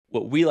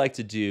What we like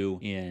to do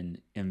in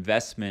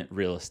investment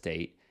real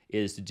estate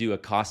is to do a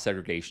cost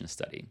segregation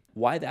study.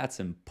 Why that's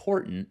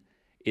important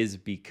is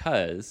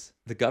because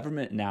the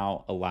government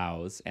now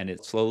allows, and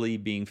it's slowly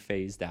being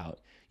phased out,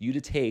 you to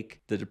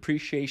take the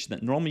depreciation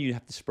that normally you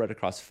have to spread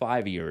across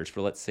 5 years for,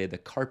 let's say, the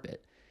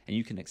carpet, and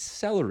you can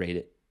accelerate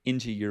it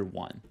into year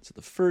one. So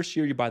the first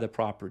year you buy the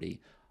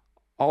property,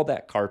 all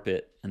that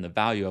carpet and the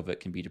value of it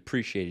can be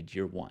depreciated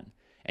year one.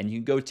 And you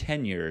can go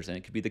 10 years and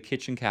it could be the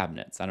kitchen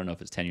cabinets. I don't know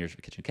if it's 10 years for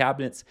kitchen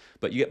cabinets,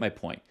 but you get my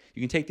point.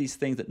 You can take these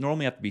things that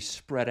normally have to be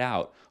spread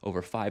out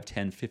over 5,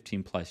 10,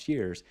 15 plus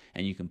years,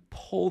 and you can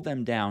pull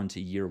them down to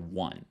year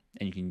one.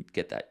 And you can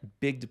get that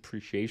big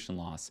depreciation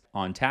loss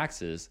on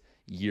taxes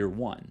year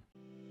one.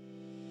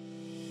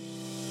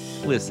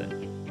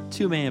 Listen,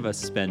 too many of us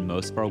spend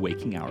most of our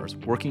waking hours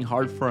working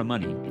hard for our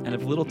money and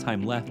have little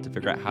time left to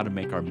figure out how to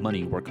make our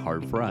money work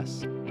hard for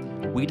us.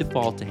 We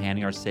default to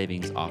handing our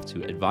savings off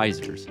to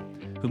advisors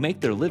who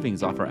make their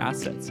livings off our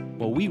assets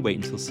while we wait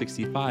until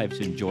 65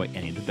 to enjoy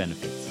any of the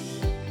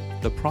benefits.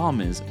 The problem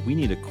is we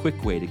need a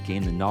quick way to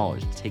gain the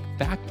knowledge to take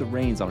back the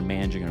reins on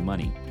managing our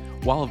money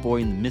while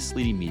avoiding the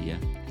misleading media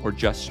or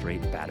just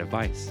straight bad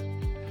advice.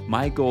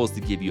 My goal is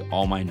to give you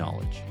all my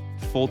knowledge,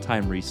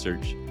 full-time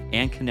research,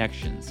 and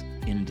connections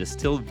in a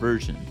distilled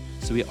version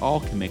so we all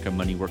can make our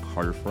money work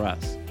harder for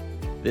us.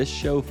 This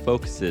show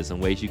focuses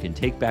on ways you can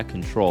take back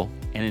control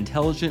and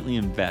intelligently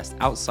invest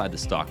outside the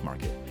stock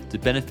market to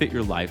benefit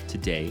your life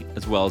today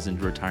as well as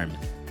into retirement.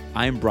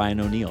 I'm Brian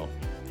O'Neill,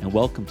 and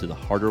welcome to the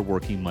Harder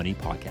Working Money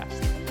Podcast.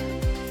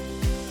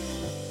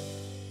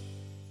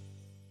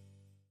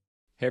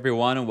 Hey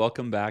everyone, and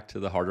welcome back to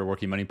the Harder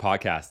Working Money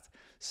Podcast.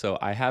 So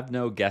I have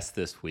no guest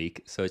this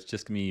week, so it's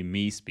just going to be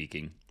me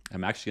speaking.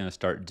 I'm actually going to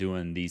start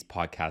doing these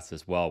podcasts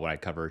as well when I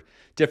cover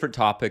different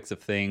topics of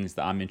things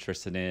that I'm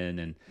interested in.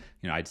 And,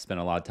 I spend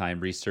a lot of time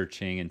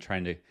researching and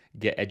trying to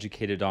get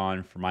educated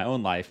on for my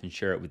own life and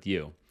share it with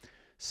you.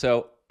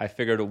 So I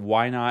figured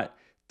why not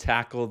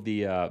tackle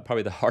the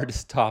probably the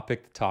hardest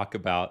topic to talk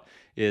about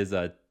is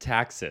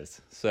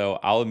taxes. So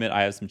I'll admit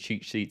I have some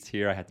cheat sheets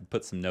here. I had to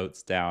put some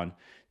notes down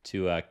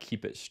to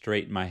keep it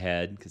straight in my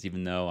head because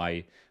even though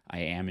I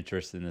am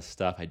interested in this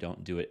stuff, I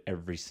don't do it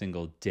every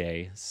single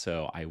day.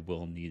 So I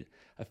will need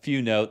a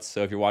few notes.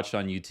 So if you're watching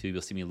on YouTube,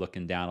 you'll see me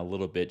looking down a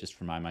little bit just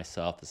to remind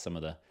myself of some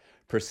of the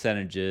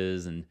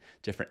percentages and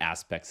different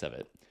aspects of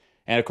it.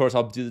 And of course,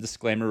 I'll do the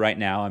disclaimer right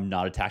now. I'm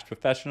not a tax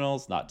professional.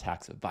 It's not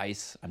tax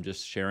advice. I'm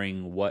just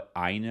sharing what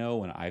I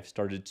know and I've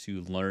started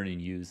to learn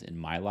and use in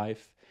my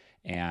life.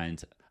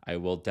 And I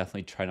will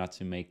definitely try not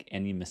to make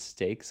any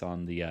mistakes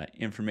on the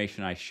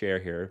information I share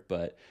here,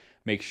 but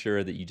make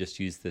sure that you just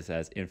use this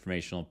as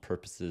informational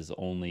purposes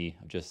only,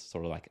 just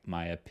sort of like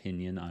my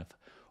opinion of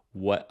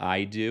what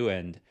I do,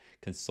 and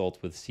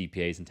consult with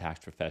CPAs and tax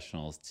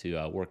professionals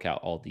to work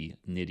out all the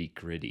nitty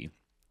gritty.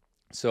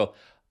 So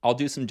I'll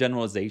do some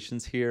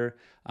generalizations here.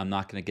 I'm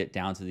not going to get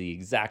down to the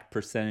exact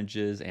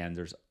percentages, and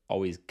there's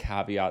always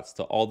caveats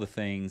to all the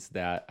things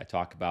that I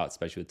talk about,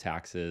 especially with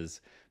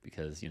taxes,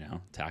 because,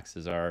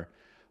 taxes are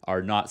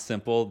not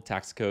simple. The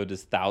tax code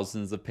is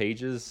thousands of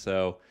pages,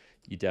 so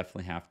you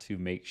definitely have to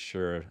make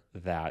sure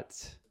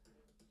that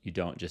you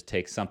don't just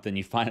take something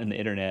you find on the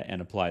internet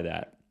and apply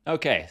that.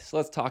 Okay, so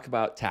let's talk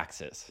about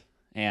taxes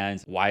and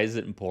why is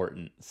it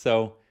important.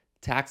 So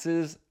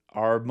taxes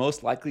are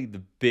most likely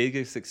the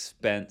biggest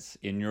expense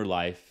in your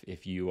life.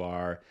 If you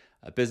are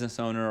a business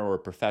owner or a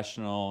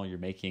professional, you're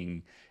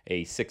making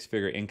a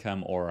six-figure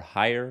income or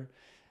higher,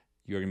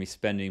 you're going to be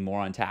spending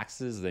more on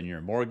taxes than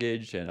your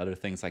mortgage and other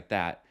things like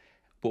that.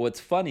 But what's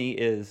funny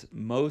is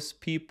most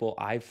people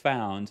I've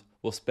found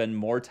will spend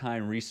more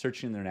time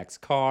researching their next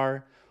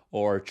car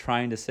or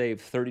trying to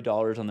save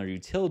 $30 on their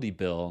utility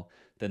bill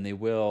than they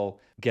will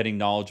getting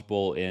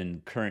knowledgeable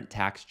in current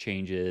tax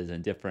changes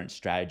and different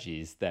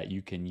strategies that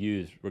you can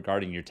use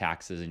regarding your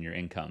taxes and your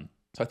income.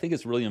 So I think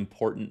it's really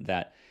important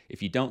that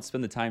if you don't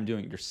spend the time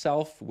doing it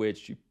yourself,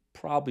 which you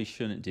probably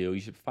shouldn't do,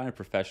 you should find a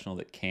professional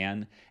that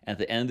can. And at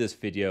the end of this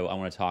video, I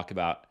want to talk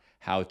about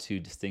how to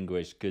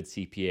distinguish good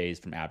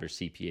CPAs from average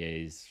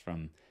CPAs,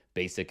 from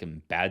basic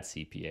and bad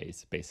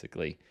CPAs,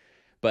 basically.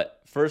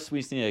 But first, we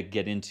just need to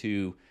get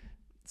into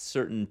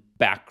certain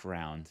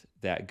background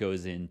that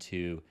goes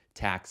into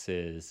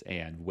taxes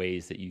and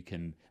ways that you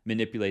can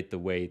manipulate the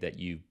way that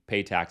you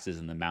pay taxes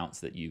and the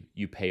amounts that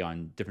you pay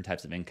on different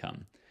types of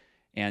income.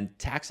 And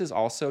taxes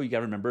also, you got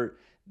to remember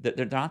that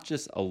they're not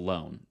just a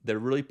loan. They're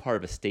really part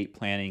of estate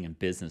planning and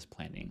business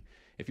planning.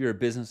 If you're a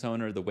business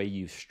owner, the way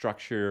you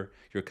structure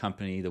your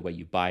company, the way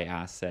you buy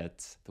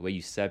assets, the way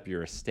you set up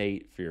your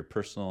estate for your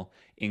personal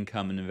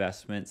income and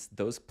investments,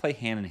 those play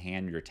hand in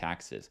hand with your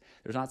taxes.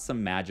 There's not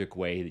some magic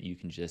way that you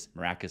can just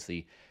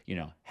miraculously,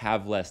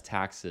 have less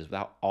taxes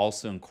without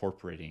also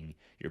incorporating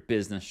your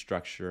business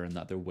structure and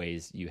the other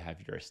ways you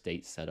have your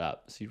estate set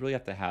up. So you really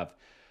have to have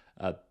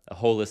a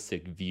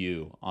holistic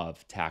view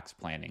of tax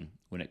planning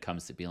when it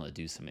comes to being able to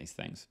do some of these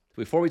things.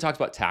 Before we talk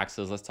about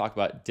taxes, let's talk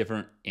about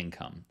different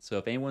income. So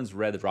if anyone's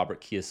read the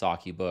Robert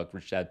Kiyosaki book,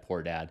 Rich Dad,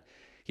 Poor Dad,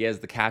 he has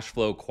the cash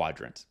flow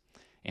quadrant.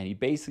 And he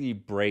basically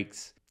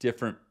breaks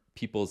different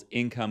people's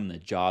income and the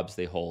jobs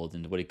they hold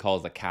into what he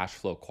calls the cash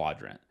flow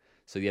quadrant.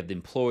 So you have the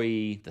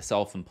employee, the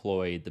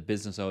self-employed, the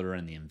business owner,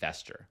 and the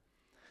investor.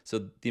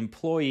 So the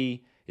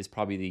employee is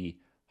probably the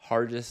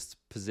hardest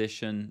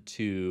position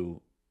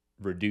to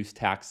reduce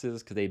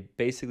taxes because they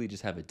basically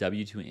just have a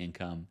W-2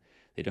 income.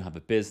 They don't have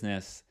a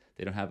business.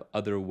 They don't have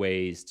other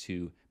ways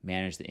to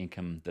manage the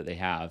income that they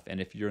have.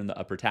 And if you're in the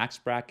upper tax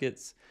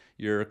brackets,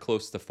 you're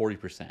close to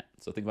 40%.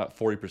 So think about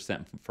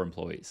 40% for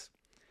employees.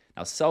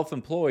 Now,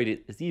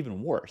 self-employed is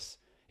even worse.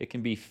 It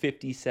can be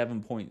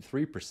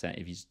 57.3%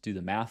 if you just do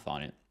the math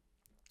on it.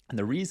 And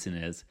the reason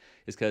is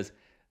because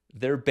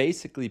they're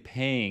basically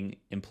paying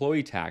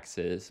employee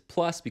taxes,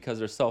 plus because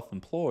they're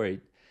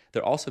self-employed,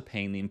 they're also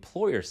paying the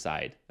employer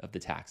side of the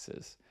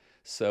taxes.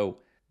 So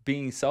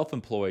being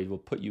self-employed will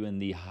put you in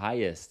the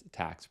highest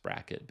tax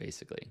bracket,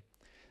 basically.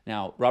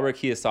 Now, Robert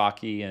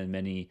Kiyosaki and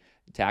many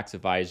tax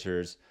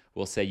advisors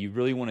will say you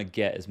really want to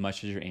get as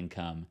much of your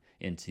income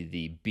into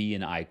the B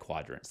and I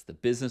quadrants, the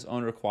business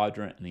owner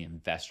quadrant and the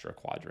investor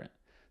quadrant.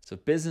 So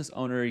business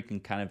owner, you can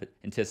kind of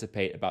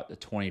anticipate about the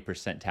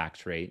 20%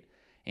 tax rate.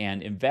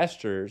 And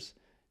investors,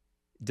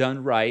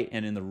 done right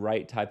and in the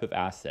right type of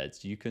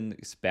assets, you can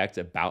expect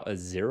about a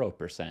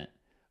 0%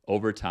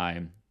 over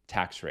time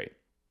tax rate.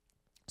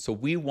 So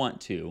we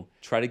want to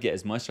try to get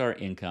as much of our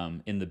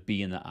income in the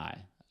B and the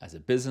I as a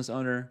business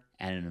owner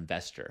and an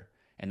investor.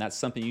 And that's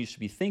something you should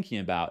be thinking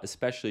about,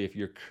 especially if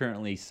you're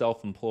currently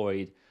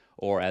self-employed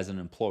or as an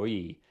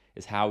employee,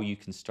 is how you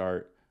can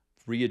start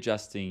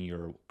readjusting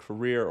your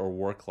career or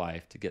work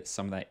life to get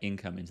some of that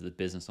income into the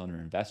business owner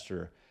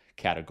investor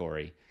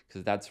category,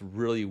 because that's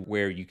really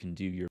where you can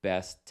do your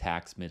best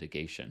tax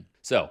mitigation.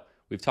 So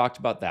we've talked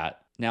about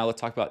that. Now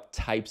let's talk about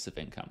types of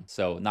income.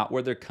 So not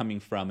where they're coming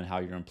from and how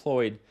you're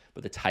employed,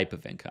 but the type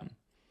of income.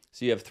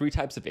 So you have three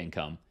types of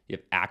income. You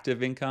have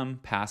active income,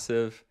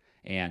 passive,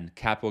 and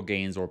capital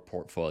gains or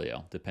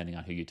portfolio. Depending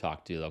on who you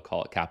talk to, they'll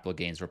call it capital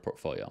gains or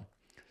portfolio.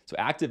 So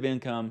active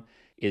income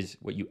is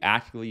what you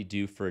actively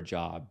do for a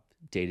job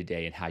day to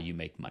day and how you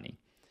make money.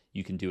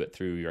 You can do it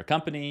through your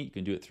company, you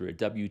can do it through a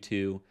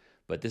W-2,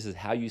 but this is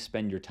how you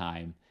spend your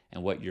time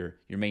and what your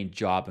main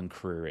job and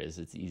career is.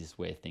 It's the easiest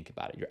way to think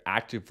about it. You're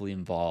actively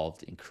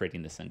involved in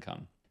creating this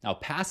income. Now,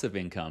 passive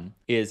income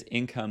is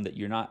income that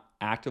you're not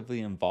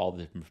actively involved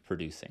in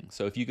producing.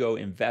 So if you go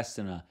invest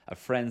in a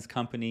friend's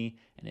company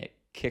and it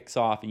kicks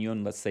off and you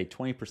own, let's say,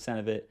 20%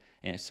 of it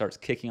and it starts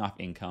kicking off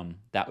income,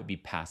 that would be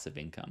passive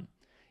income.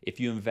 If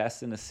you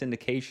invest in a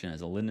syndication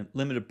as a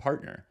limited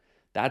partner,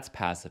 that's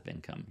passive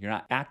income. You're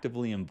not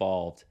actively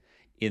involved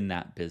in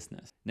that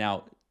business.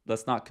 Now,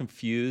 let's not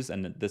confuse,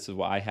 and this is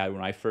what I had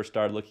when I first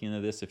started looking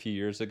into this a few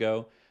years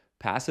ago.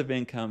 Passive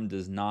income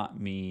does not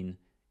mean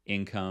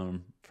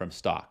income from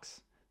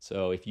stocks.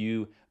 So if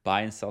you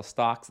buy and sell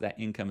stocks, that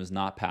income is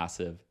not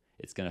passive.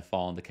 It's going to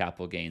fall into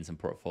capital gains and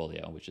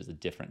portfolio, which is a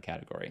different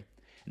category.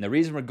 And the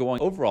reason we're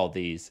going over all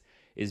these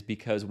is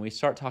because when we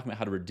start talking about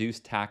how to reduce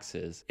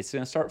taxes, it's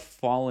going to start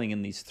falling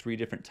in these three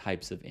different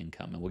types of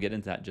income. And we'll get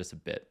into that in just a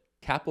bit.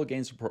 Capital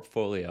gains or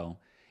portfolio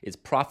is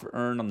profit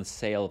earned on the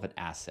sale of an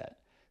asset.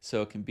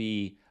 So it can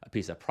be a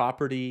piece of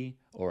property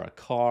or a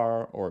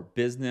car or a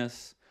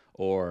business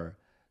or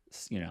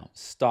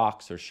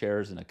stocks or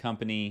shares in a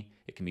company.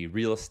 It can be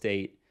real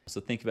estate. So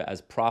think of it as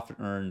profit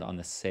earned on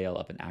the sale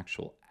of an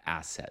actual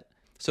asset.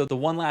 So the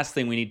one last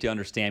thing we need to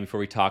understand before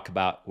we talk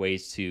about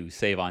ways to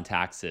save on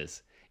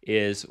taxes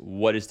is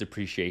what is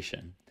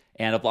depreciation.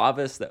 And a lot of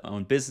us that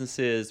own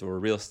businesses or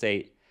real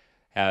estate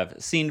have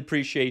seen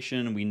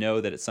depreciation. We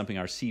know that it's something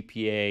our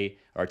CPA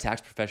or our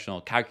tax professional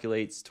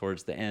calculates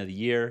towards the end of the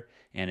year,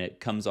 and it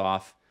comes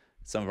off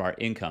some of our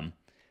income.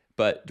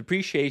 But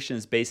depreciation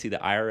is basically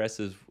the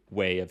IRS's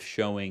way of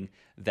showing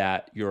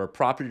that your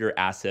property or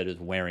asset is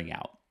wearing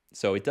out.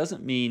 So it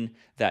doesn't mean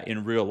that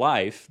in real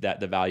life that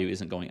the value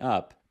isn't going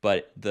up,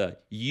 but the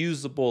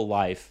usable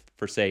life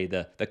for, say,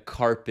 the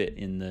carpet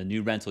in the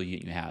new rental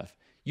unit you have,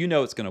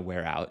 it's going to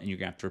wear out and you're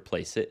going to have to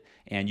replace it.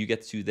 And you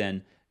get to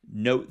then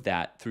note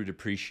that through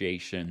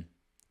depreciation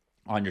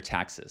on your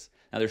taxes.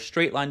 Now, there's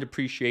straight line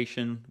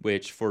depreciation,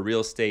 which for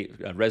real estate,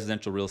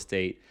 residential real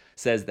estate,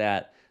 says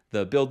that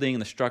the building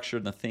and the structure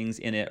and the things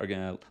in it are going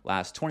to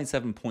last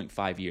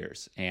 27.5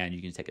 years. And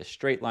you can take a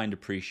straight line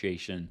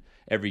depreciation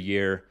every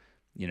year,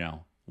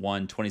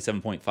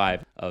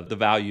 27.5 of the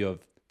value of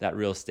that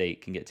real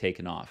estate can get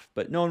taken off.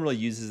 But no one really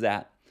uses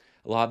that.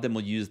 A lot of them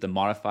will use the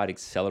modified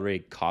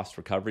accelerated cost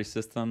recovery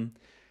system.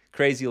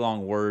 Crazy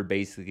long word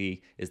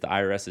basically is the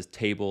IRS's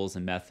tables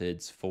and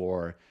methods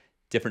for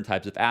different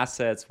types of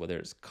assets, whether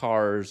it's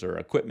cars or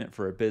equipment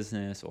for a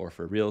business or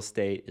for real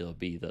estate. It'll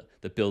be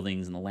the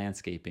buildings and the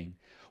landscaping.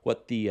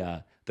 What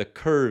the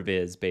curve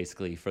is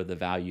basically for the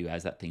value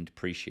as that thing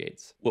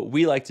depreciates. What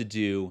we like to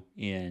do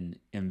in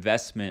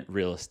investment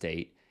real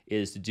estate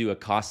is to do a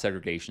cost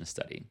segregation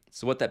study.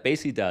 So what that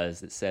basically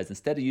does, it says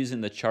instead of using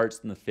the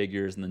charts and the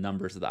figures and the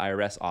numbers that the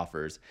IRS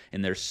offers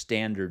in their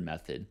standard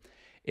method,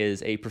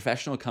 is a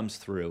professional comes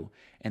through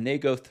and they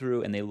go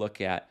through and they look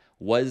at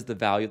what is the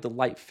value of the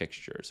light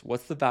fixtures?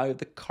 What's the value of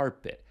the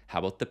carpet? How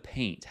about the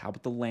paint? How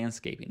about the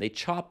landscaping? They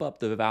chop up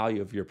the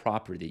value of your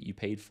property that you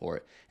paid for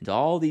it into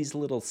all these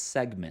little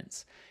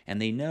segments,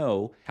 and they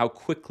know how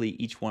quickly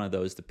each one of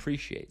those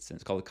depreciates. And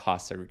it's called a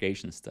cost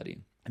segregation study.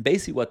 And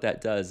basically what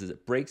that does is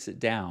it breaks it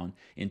down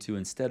into,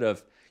 instead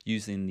of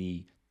using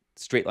the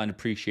straight line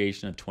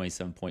depreciation of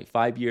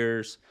 27.5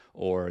 years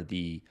or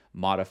the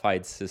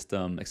modified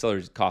system,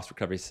 accelerated cost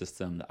recovery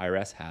system the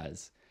IRS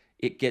has,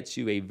 it gets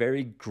you a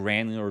very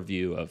granular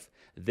view of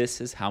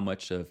this is how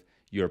much of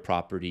your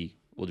property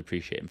will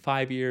depreciate in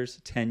 5 years,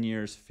 10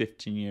 years,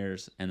 15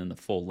 years, and then the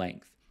full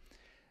length.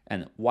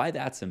 And why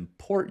that's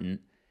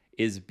important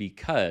is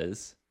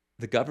because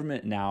the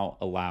government now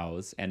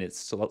allows, and it's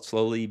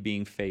slowly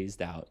being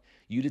phased out,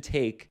 you to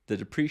take the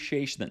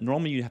depreciation that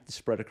normally you have to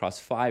spread across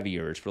 5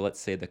 years for, let's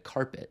say, the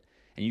carpet,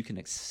 and you can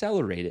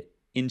accelerate it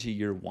into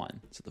year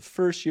one. So the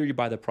first year you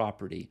buy the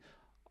property,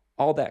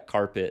 all that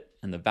carpet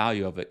and the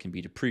value of it can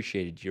be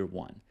depreciated year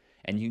one.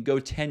 And you can go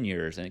 10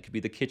 years, and it could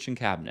be the kitchen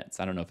cabinets.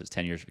 I don't know if it's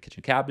 10 years for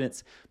kitchen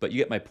cabinets, but you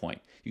get my point.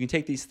 You can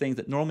take these things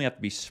that normally have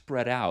to be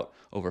spread out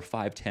over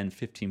 5, 10,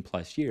 15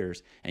 plus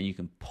years, and you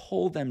can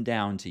pull them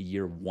down to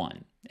year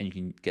one. And you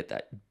can get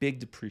that big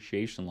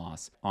depreciation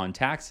loss on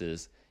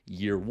taxes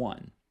year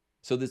one.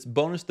 So this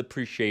bonus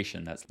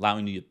depreciation that's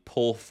allowing you to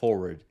pull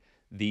forward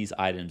these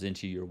items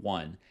into year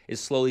one is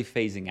slowly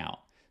phasing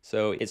out.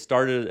 So it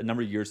started a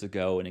number of years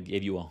ago, and it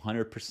gave you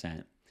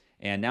 100%.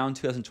 And now in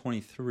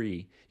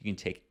 2023, you can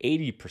take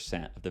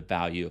 80% of the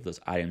value of those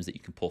items that you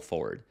can pull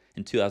forward.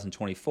 In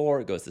 2024,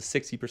 it goes to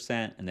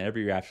 60%, and then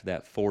every year after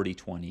that, 40,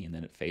 20, and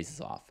then it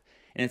phases off.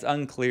 And it's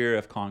unclear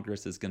if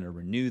Congress is going to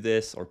renew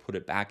this or put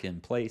it back in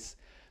place.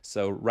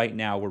 So right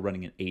now, we're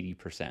running at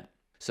 80%.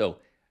 So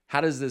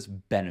how does this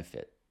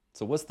benefit?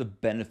 So what's the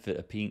benefit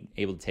of being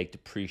able to take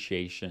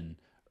depreciation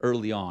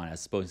early on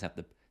as opposed to have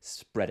to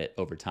spread it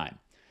over time?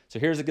 So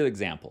here's a good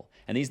example.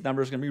 And these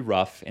numbers are going to be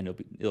rough, and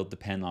it'll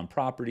depend on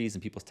properties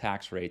and people's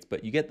tax rates,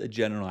 but you get the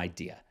general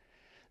idea.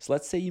 So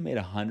let's say you made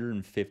a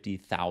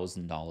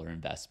 $150,000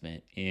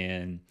 investment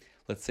in,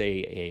 let's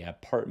say, an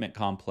apartment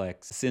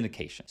complex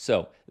syndication.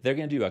 So they're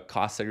going to do a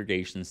cost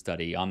segregation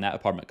study on that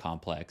apartment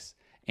complex,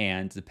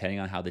 and depending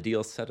on how the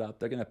deal is set up,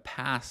 they're going to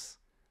pass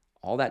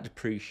all that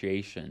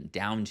depreciation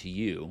down to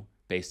you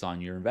based on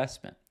your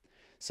investment.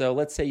 So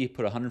let's say you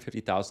put a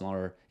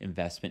 $150,000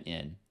 investment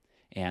in,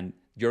 and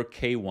your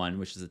K1,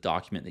 which is a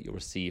document that you'll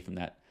receive from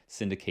that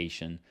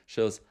syndication,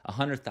 shows a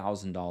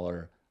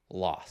 $100,000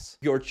 loss.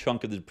 Your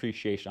chunk of the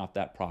depreciation off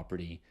that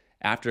property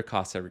after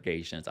cost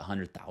segregation is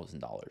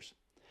 $100,000. So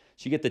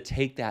you get to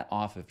take that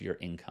off of your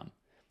income.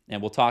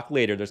 And we'll talk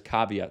later, there's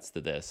caveats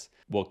to this.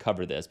 We'll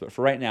cover this. But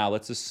for right now,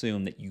 let's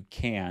assume that you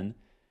can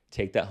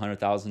take that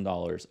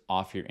 $100,000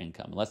 off your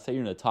income. And let's say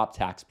you're in the top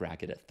tax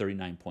bracket at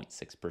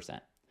 39.6%.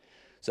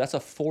 So that's a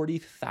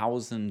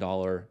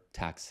 $40,000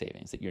 tax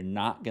savings that you're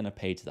not going to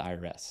pay to the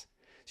IRS.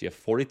 So you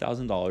have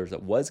 $40,000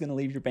 that was going to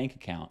leave your bank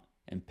account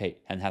and pay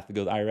and have to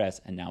go to the IRS,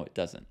 and now it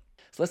doesn't.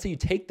 So let's say you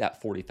take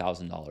that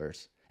 $40,000, and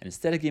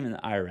instead of giving it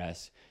to the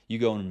IRS, you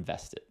go and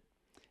invest it.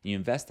 You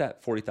invest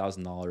that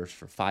 $40,000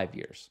 for 5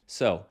 years.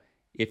 So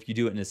if you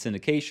do it in a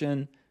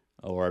syndication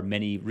or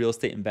many real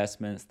estate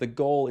investments, the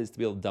goal is to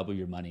be able to double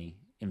your money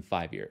in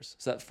 5 years.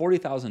 So that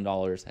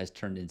 $40,000 has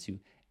turned into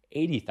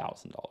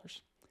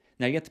 $80,000.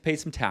 Now you have to pay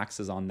some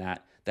taxes on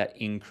that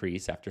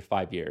increase after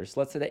 5 years.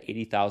 Let's say that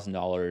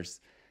 $80,000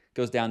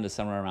 goes down to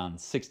somewhere around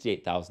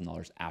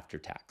 $68,000 after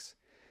tax.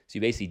 So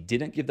you basically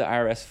didn't give the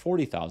IRS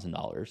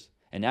 $40,000,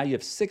 and now you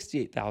have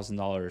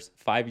 $68,000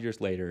 5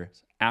 years later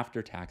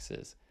after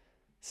taxes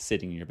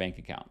sitting in your bank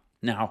account.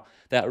 Now,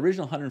 that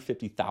original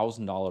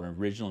 $150,000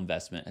 original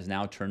investment has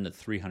now turned to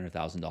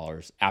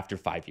 $300,000 after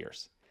 5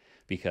 years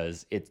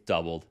because it's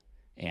doubled,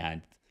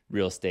 and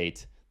real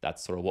estate,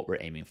 that's sort of what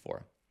we're aiming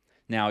for.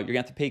 Now, you're going to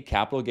have to pay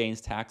capital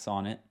gains tax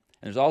on it.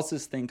 And there's also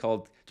this thing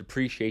called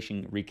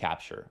depreciation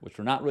recapture, which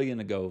we're not really going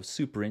to go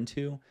super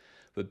into.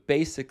 But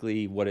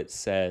basically what it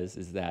says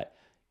is that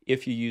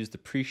if you use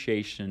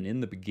depreciation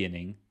in the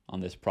beginning on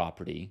this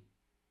property,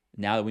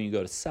 now that when you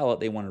go to sell it,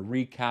 they want to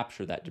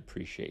recapture that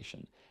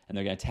depreciation. And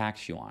they're going to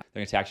tax you on it. They're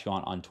going to tax you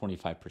on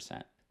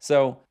 25%.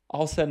 So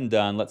all said and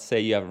done, let's say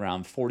you have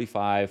around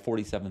 $45,000,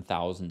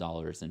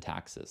 $47,000 in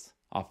taxes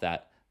off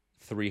that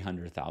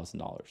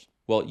 $300,000.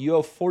 Well, you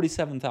owe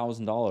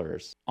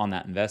 $47,000 on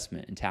that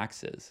investment in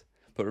taxes.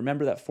 But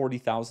remember that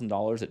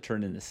 $40,000 that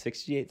turned into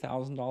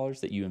 $68,000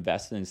 that you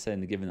invested instead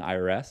of giving the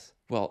IRS?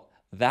 Well,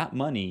 that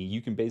money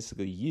you can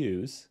basically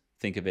use,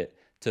 think of it,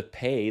 to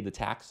pay the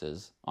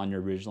taxes on your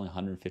originally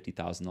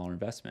 $150,000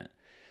 investment.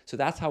 So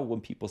that's how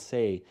when people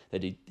say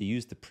that they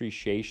use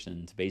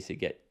depreciation to basically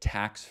get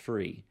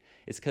tax-free,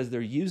 it's because they're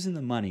using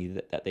the money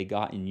that they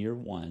got in year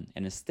one,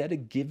 and instead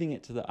of giving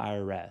it to the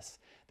IRS,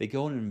 they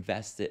go and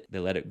invest it, they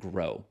let it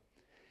grow.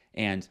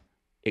 And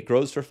it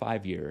grows for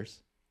 5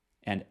 years.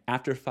 And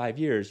after 5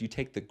 years, you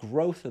take the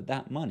growth of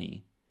that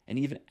money, and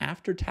even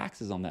after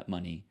taxes on that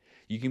money,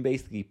 you can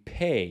basically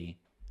pay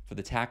for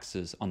the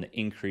taxes on the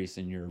increase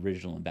in your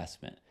original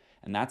investment.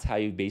 And that's how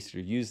you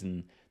basically are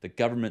using the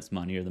government's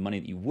money or the money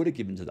that you would have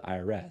given to the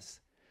IRS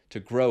to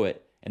grow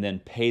it and then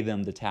pay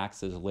them the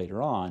taxes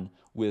later on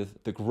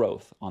with the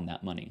growth on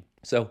that money.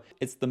 So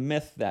it's the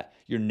myth that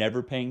you're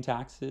never paying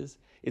taxes.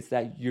 It's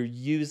that you're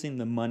using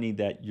the money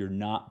that you're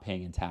not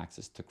paying in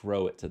taxes to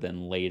grow it to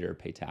then later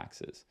pay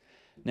taxes.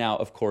 Now,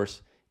 of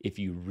course, if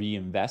you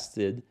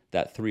reinvested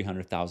that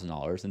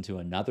 $300,000 into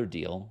another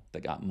deal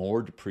that got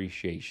more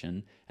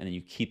depreciation, and then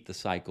you keep the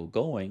cycle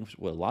going, which is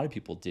what a lot of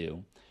people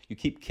do, you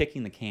keep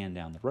kicking the can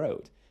down the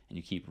road and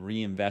you keep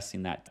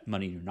reinvesting that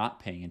money you're not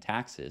paying in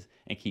taxes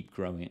and keep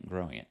growing it and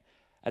growing it.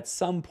 At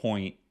some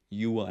point,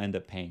 you will end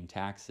up paying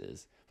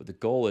taxes, but the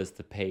goal is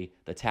to pay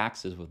the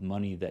taxes with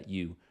money that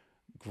you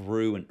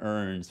grew and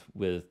earned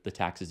with the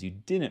taxes you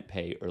didn't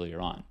pay earlier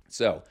on.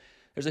 So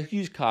there's a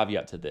huge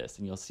caveat to this,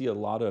 and you'll see a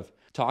lot of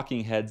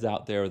talking heads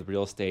out there with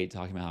real estate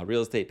talking about how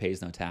real estate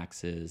pays no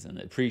taxes and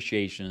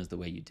appreciation is the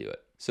way you do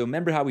it. So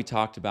remember how we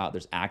talked about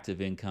there's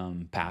active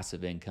income,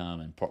 passive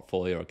income, and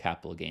portfolio or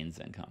capital gains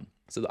income.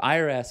 So the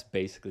IRS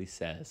basically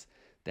says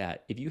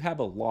that if you have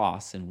a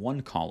loss in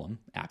one column,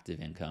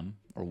 active income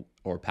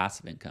or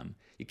passive income,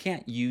 you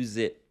can't use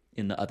it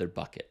in the other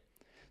bucket.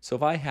 So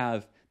if I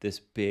have this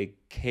big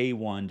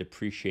K1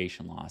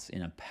 depreciation loss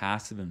in a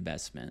passive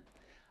investment,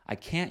 I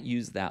can't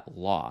use that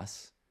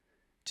loss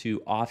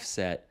to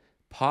offset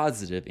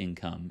positive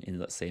income in,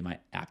 let's say, my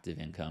active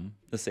income.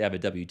 Let's say I have a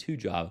W-2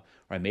 job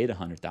where I made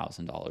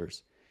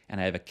 $100,000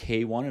 and I have a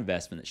K1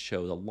 investment that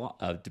shows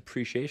a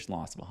depreciation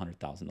loss of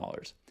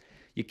 $100,000.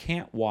 You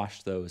can't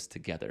wash those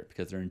together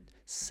because they're in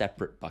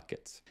separate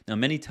buckets. Now,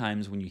 many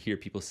times when you hear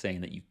people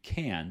saying that you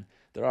can,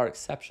 there are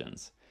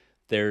exceptions.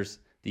 There's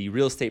the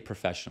real estate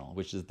professional,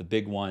 which is the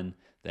big one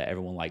that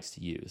everyone likes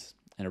to use.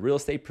 And a real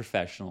estate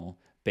professional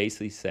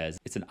basically says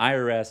it's an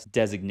IRS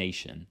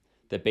designation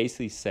that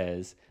basically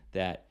says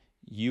that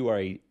you are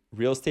a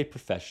real estate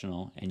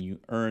professional and you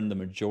earn the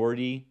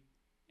majority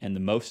and the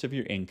most of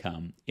your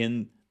income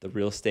in the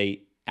real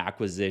estate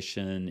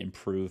acquisition,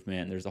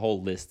 improvement. There's a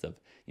whole list of,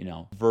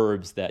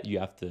 verbs that you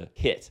have to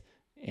hit,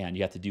 and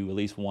you have to do at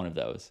least one of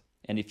those.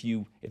 And if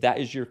that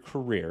is your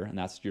career and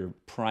that's your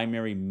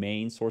primary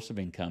main source of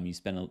income, you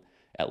spend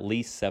at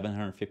least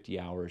 750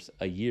 hours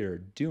a year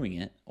doing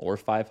it, or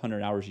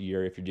 500 hours a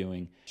year if you're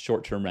doing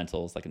short-term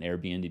rentals like an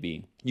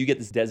Airbnb, you get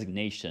this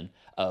designation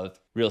of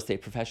real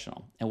estate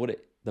professional. And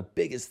the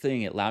biggest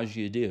thing it allows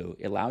you to do,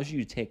 it allows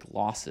you to take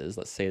losses,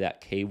 let's say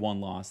that K1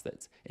 loss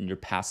that's in your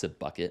passive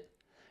bucket,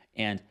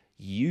 and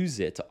use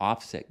it to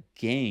offset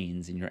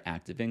gains in your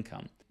active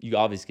income. You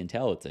obviously can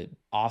tell it's an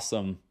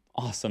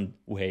awesome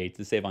way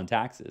to save on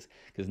taxes,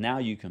 because now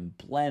you can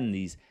blend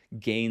these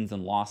gains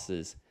and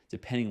losses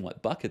depending on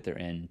what bucket they're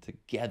in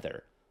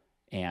together.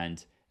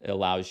 And it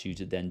allows you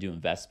to then do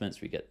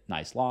investments where you get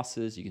nice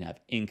losses, you can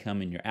have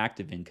income in your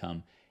active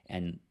income,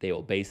 and they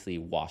will basically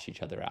wash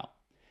each other out.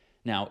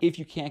 Now, if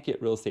you can't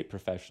get real estate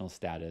professional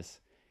status,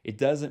 it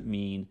doesn't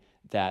mean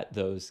that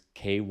those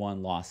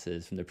K1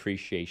 losses from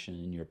depreciation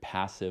in your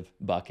passive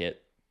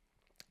bucket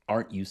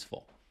aren't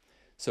useful.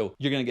 So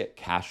you're going to get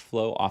cash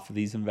flow off of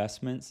these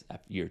investments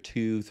after year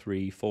 2,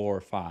 3, 4,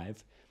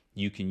 5.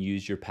 You can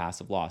use your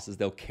passive losses.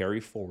 They'll carry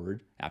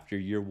forward after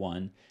year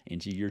 1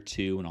 into year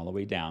 2 and all the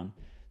way down.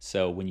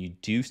 So when you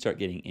do start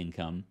getting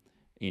income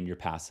in your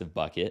passive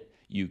bucket,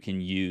 you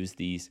can use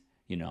these,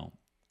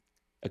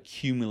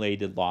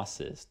 accumulated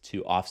losses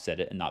to offset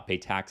it and not pay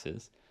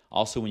taxes.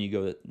 Also,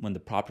 when the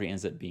property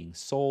ends up being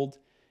sold,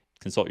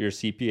 consult your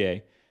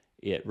CPA,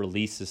 it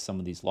releases some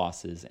of these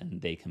losses and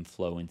they can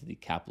flow into the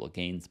capital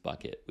gains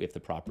bucket if the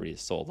property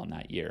is sold on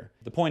that year.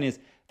 The point is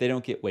they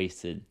don't get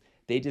wasted.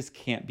 They just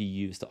can't be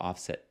used to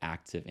offset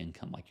active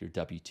income like your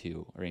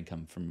W-2 or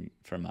income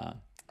from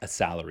a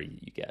salary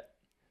that you get.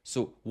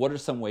 So what are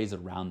some ways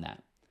around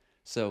that?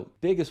 So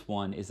biggest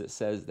one is it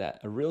says that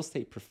a real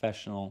estate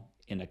professional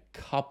in a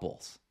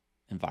couples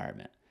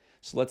environment.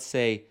 So let's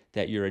say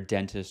that you're a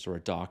dentist or a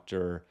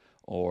doctor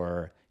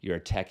or you're a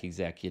tech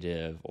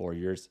executive or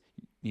you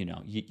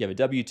have a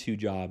W-2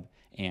 job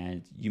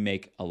and you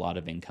make a lot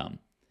of income.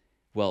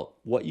 Well,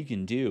 what you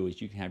can do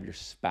is you can have your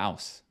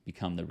spouse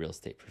become the real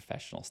estate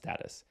professional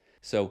status.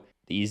 So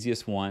the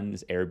easiest one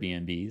is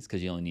Airbnbs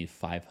because you only need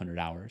 500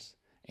 hours.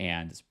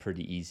 And it's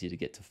pretty easy to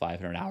get to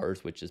 500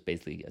 hours, which is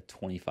basically a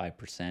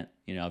 25%.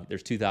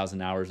 There's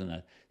 2,000 hours in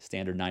a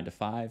standard 9 to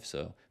 5,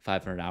 so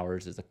 500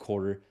 hours is a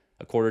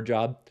quarter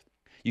job.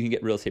 You can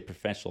get real estate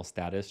professional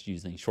status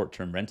using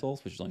short-term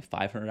rentals, which is only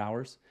 500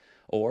 hours,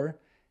 or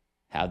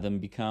have them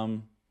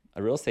become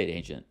a real estate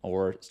agent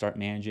or start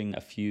managing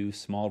a few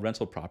small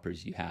rental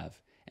properties you have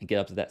and get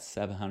up to that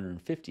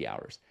 750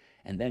 hours.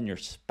 And then your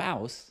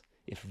spouse,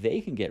 if they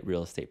can get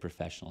real estate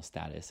professional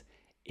status,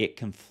 it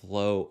can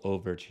flow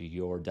over to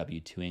your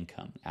W-2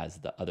 income as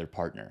the other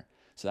partner.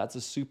 So that's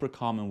a super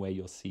common way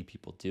you'll see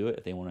people do it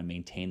if they want to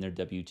maintain their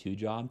W-2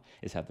 job,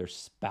 is have their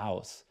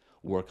spouse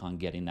work on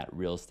getting that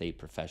real estate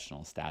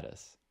professional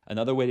status.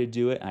 Another way to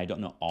do it, and I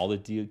don't know all the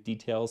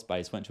details, but I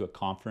just went to a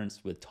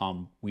conference with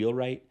Tom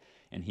Wheelwright,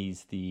 and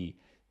he's the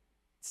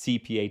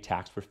CPA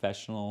tax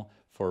professional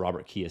for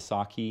Robert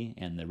Kiyosaki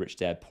and the Rich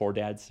Dad, Poor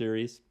Dad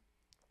series.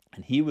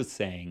 And he was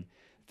saying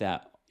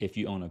that if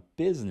you own a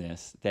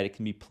business, that it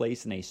can be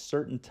placed in a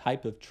certain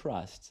type of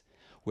trust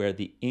where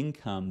the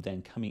income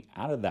then coming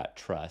out of that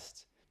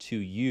trust to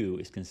you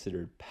is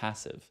considered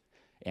passive.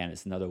 And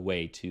it's another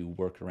way to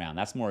work around.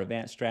 That's more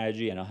advanced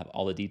strategy. I don't have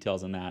all the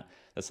details on that.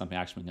 That's something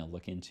I'm actually going to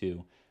look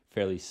into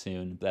fairly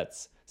soon.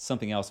 That's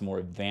something else a more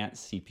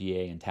advanced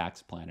CPA and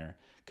tax planner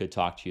could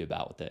talk to you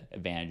about, with the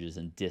advantages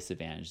and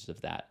disadvantages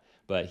of that.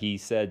 But he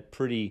said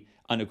pretty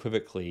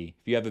unequivocally,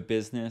 if you have a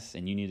business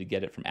and you need to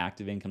get it from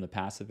active income to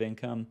passive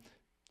income,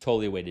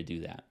 totally a way to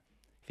do that.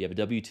 If you have a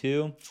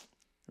W-2,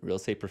 real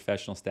estate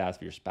professional status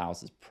for your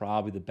spouse is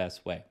probably the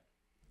best way.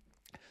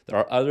 There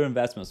are other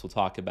investments we'll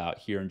talk about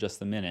here in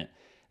just a minute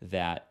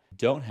that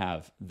don't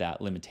have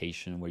that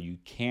limitation where you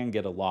can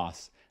get a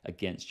loss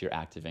against your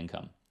active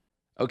income.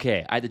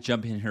 Okay, I had to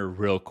jump in here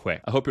real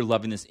quick. I hope you're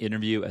loving this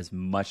interview as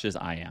much as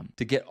I am.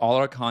 To get all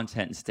our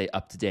content and stay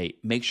up to date,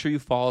 make sure you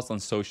follow us on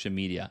social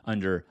media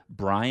under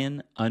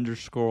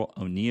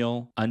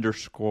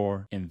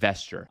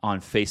Brian_O'Neill_investor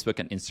on Facebook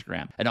and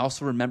Instagram. And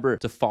also remember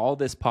to follow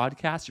this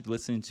podcast if you're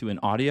listening to an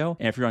audio.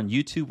 And if you're on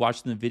YouTube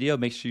watching the video,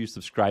 make sure you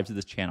subscribe to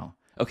this channel.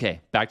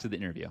 Okay, back to the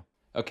interview.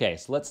 Okay,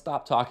 so let's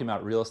stop talking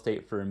about real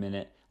estate for a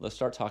minute. Let's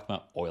start talking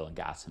about oil and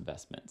gas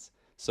investments.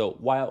 So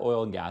why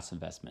oil and gas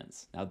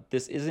investments? Now,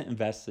 this isn't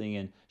investing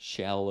in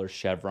Shell or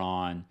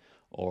Chevron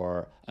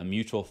or a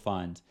mutual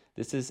fund.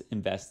 This is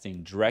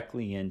investing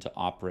directly into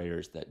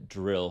operators that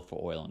drill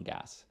for oil and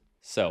gas.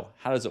 So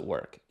how does it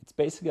work? It's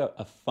basically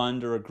a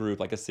fund or a group,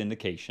 like a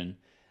syndication,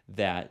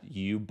 that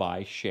you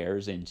buy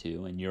shares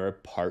into, and you're a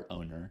part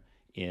owner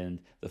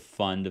in the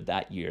fund of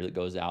that year that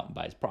goes out and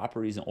buys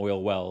properties and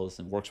oil wells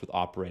and works with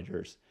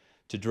operators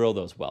to drill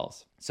those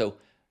wells. So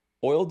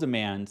oil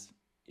demand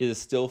is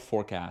still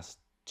forecast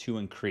to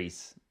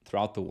increase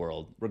throughout the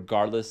world,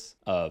 regardless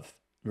of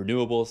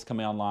renewables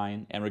coming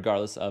online and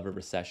regardless of a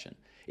recession.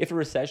 If a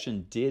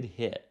recession did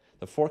hit,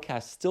 the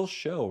forecasts still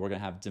show we're going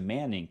to have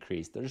demand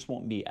increase. There just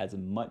won't be as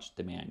much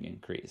demand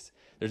increase.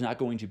 There's not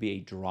going to be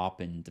a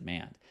drop in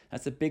demand.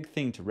 That's a big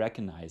thing to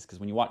recognize, because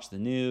when you watch the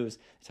news,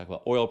 they talk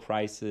about oil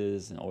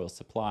prices and oil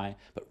supply,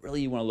 but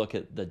really you want to look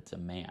at the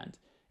demand.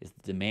 Is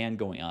the demand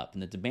going up?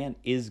 And the demand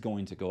is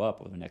going to go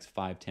up over the next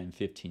 5, 10,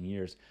 15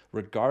 years,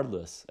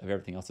 regardless of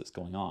everything else that's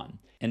going on.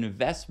 And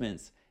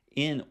investments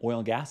in oil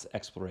and gas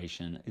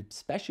exploration,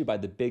 especially by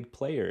the big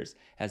players,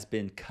 has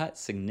been cut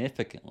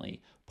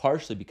significantly,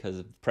 partially because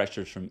of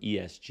pressures from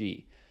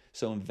ESG.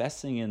 So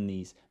investing in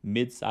these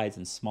mid-sized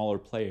and smaller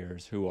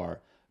players who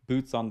are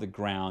boots on the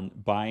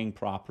ground, buying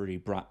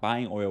property,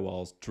 buying oil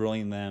wells,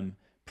 drilling them,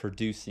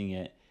 producing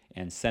it,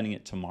 and sending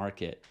it to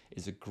market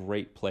is a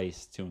great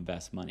place to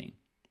invest money.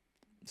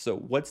 So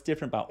what's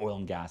different about oil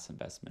and gas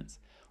investments?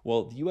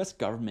 Well, the US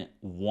government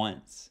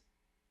wants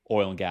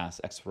oil and gas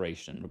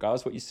exploration.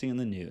 Regardless of what you see in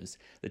the news,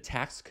 the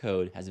tax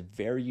code has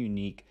very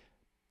unique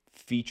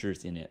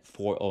features in it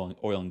for oil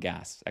and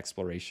gas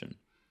exploration.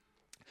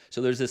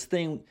 So there's this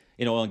thing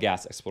in oil and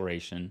gas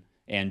exploration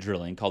and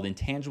drilling called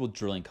intangible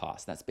drilling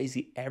costs. That's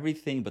basically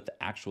everything but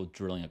the actual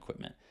drilling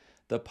equipment,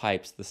 the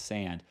pipes, the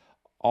sand,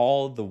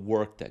 all the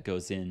work that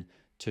goes in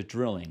to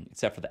drilling,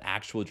 except for the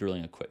actual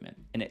drilling equipment.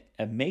 And it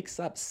makes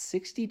up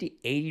 60 to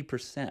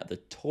 80% of the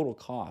total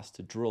cost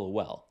to drill a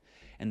well.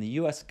 And the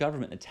US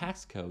government, the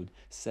tax code,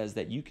 says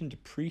that you can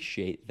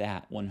depreciate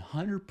that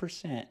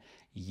 100%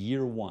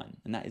 year one.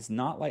 And that is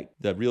not like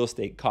the real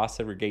estate cost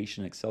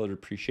segregation,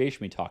 accelerated depreciation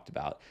we talked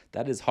about.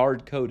 That is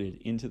hard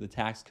coded into the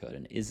tax code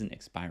and isn't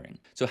expiring.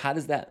 So how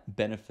does that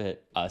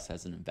benefit us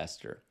as an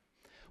investor?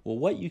 Well,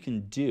 what you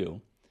can do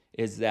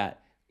is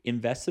that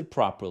invested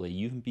properly,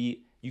 you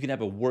can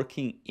have a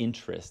working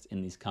interest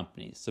in these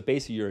companies. So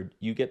basically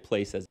you get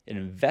placed as an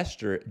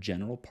investor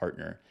general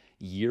partner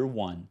year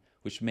one,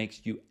 which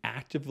makes you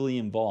actively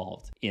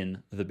involved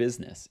in the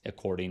business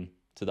according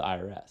to the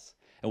IRS.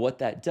 And what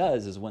that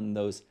does is when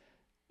those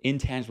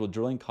intangible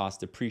drilling cost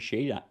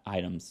depreciation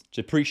items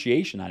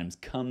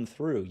come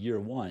through year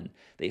one,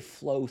 they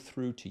flow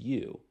through to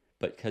you.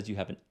 But because you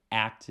have an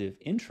active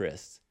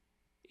interest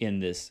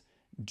in this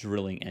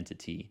drilling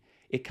entity,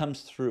 it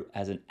comes through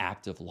as an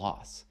active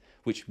loss,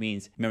 which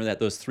means, remember that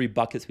those three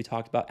buckets we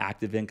talked about,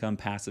 active income,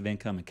 passive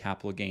income, and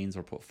capital gains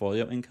or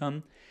portfolio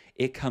income,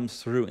 it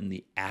comes through in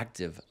the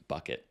active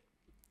bucket,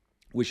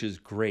 which is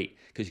great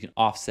because you can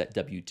offset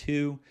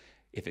W-2.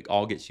 If it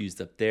all gets used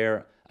up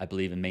there, I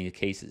believe in many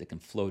cases it can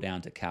flow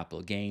down to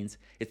capital gains.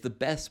 It's the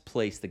best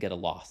place to get a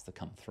loss to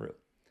come through.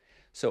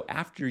 So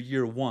after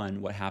year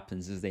one, what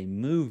happens is they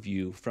move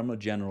you from a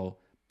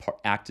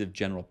active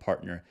general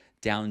partner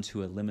down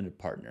to a limited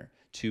partner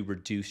to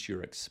reduce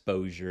your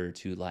exposure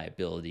to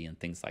liability and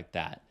things like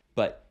that.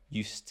 But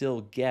you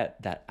still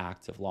get that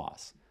active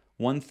loss.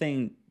 One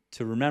thing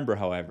to remember,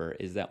 however,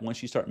 is that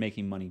once you start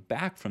making money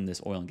back from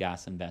this oil and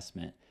gas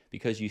investment,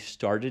 because you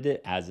started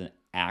it as an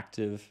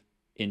active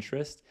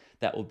interest,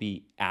 that will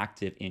be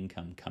active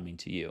income coming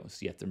to you. So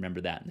you have to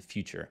remember that in the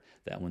future,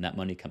 that when that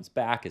money comes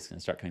back, it's going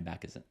to start coming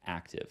back as an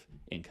active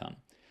income.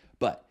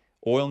 But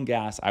Oil and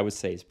gas, I would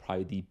say, is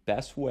probably the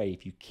best way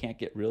if you can't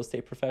get real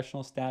estate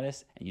professional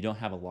status and you don't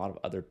have a lot of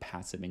other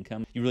passive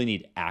income. You really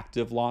need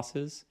active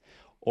losses.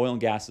 Oil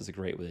and gas is a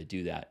great way to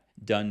do that,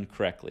 done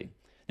correctly.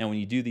 Now, when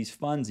you do these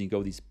funds and you go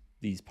with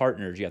these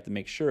partners, you have to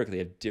make sure because they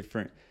have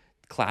different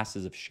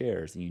classes of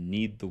shares, and you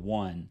need the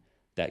one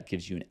that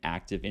gives you an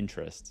active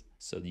interest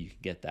so that you can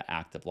get the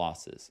active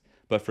losses.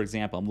 But for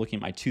example, I'm looking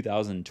at my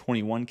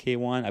 2021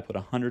 K1. I put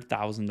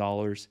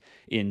 $100,000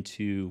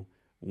 into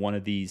one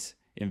of these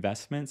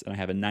investments, and I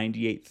have a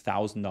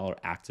 $98,000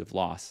 active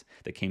loss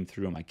that came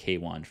through on my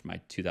K1 for my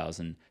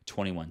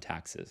 2021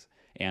 taxes.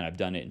 And I've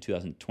done it in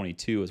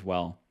 2022 as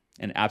well.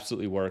 And it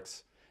absolutely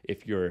works.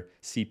 If your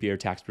CPA or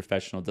tax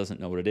professional doesn't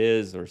know what it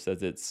is or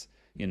says it's,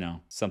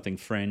 something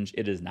fringe,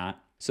 it is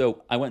not.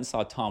 So I went and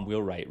saw Tom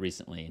Wheelwright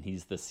recently, and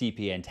he's the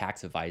CPA and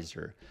tax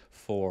advisor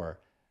for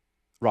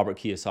Robert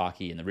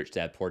Kiyosaki in the Rich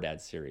Dad, Poor Dad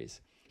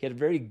series. He had a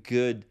very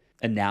good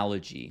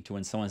analogy to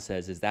when someone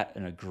says, is that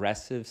an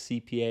aggressive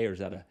CPA or is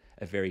that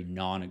a very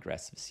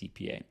non-aggressive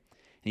CPA? And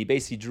he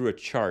basically drew a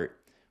chart,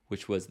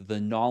 which was the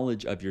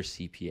knowledge of your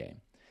CPA.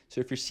 So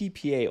if your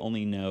CPA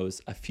only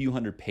knows a few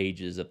hundred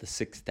pages of the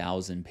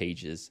 6,000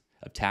 pages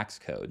of tax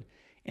code,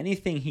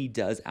 anything he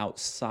does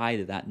outside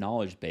of that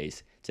knowledge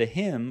base to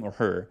him or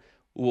her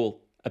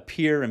will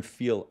appear and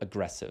feel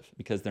aggressive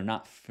because they're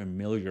not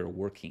familiar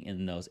working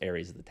in those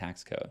areas of the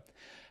tax code.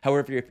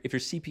 However, if your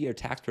CPA or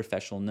tax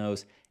professional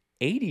knows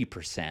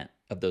 80%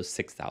 of those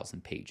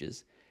 6,000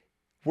 pages,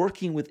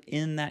 working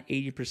within that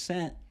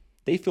 80%,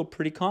 they feel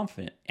pretty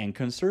confident and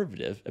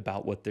conservative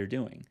about what they're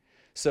doing.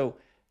 So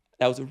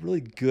that was a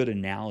really good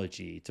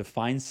analogy to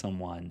find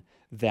someone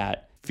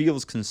that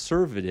feels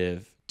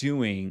conservative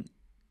doing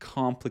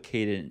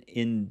complicated and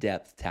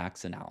in-depth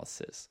tax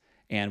analysis.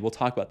 And we'll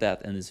talk about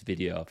that in this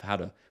video of how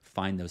to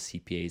find those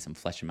CPAs and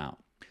flesh them out.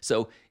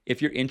 So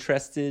if you're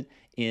interested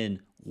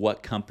in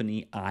what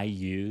company I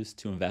use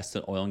to invest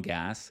in oil and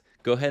gas,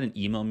 go ahead and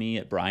email me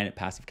at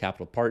Brian@Passive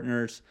Capital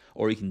Partners,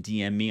 or you can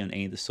DM me on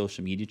any of the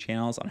social media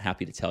channels. I'm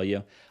happy to tell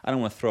you. I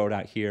don't want to throw it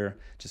out here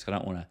just because I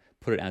don't want to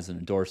put it as an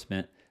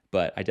endorsement.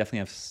 But I definitely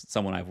have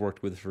someone I've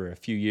worked with for a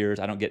few years.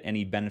 I don't get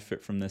any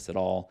benefit from this at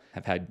all.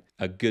 I've had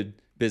a good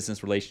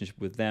business relationship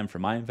with them for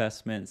my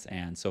investments,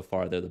 and so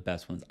far they're the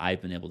best ones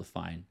I've been able to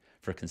find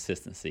for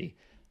consistency.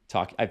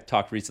 I've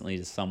talked recently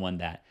to someone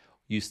that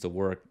used to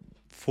work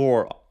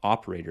for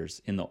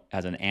operators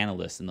as an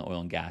analyst in the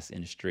oil and gas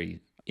industry,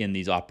 in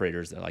these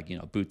operators that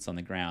are boots on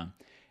the ground,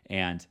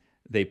 and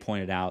they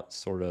pointed out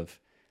sort of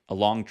a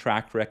long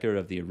track record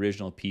of the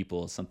original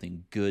people is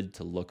something good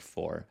to look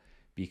for.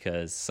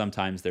 Because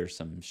sometimes there's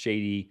some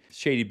shady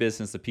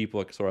business that people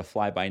are sort of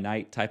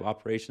fly-by-night type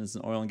operations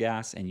in oil and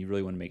gas, and you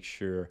really want to make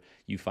sure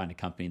you find a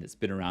company that's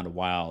been around a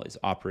while, is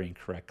operating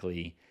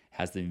correctly,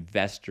 has the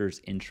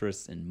investors'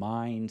 interests in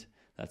mind.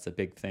 That's a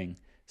big thing.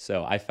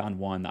 So I found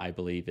one that I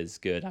believe is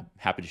good. I'm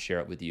happy to share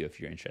it with you if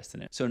you're interested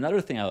in it. So another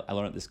thing I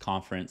learned at this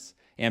conference,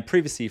 and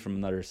previously from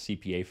another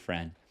CPA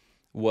friend,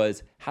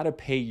 was how to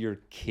pay your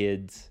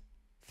kids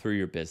through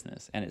your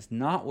business. And it's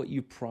not what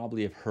you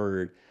probably have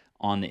heard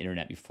on the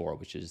internet before,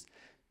 which is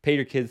pay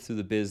your kids through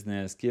the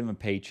business, give them a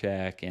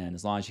paycheck, and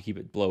as long as you keep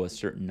it below a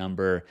certain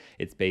number,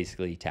 it's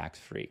basically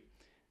tax-free.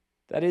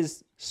 That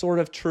is sort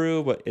of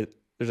true, but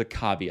there's a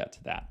caveat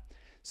to that.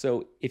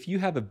 So if you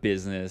have a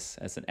business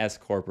as an S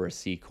Corp or a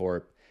C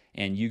Corp,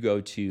 and you go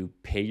to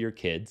pay your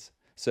kids,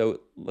 so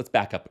let's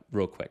back up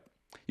real quick.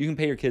 You can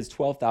pay your kids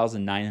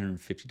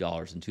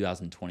 $12,950 in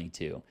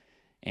 2022,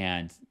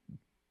 and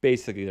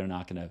basically they're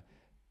not going to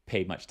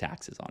pay much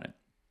taxes on it.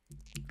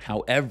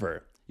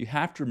 However, you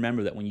have to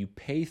remember that when you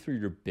pay through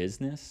your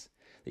business,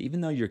 that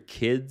even though your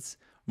kids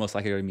are most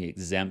likely going to be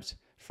exempt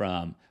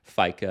from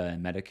FICA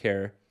and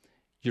Medicare,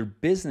 your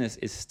business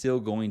is still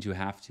going to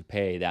have to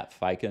pay that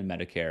FICA and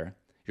Medicare.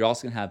 You're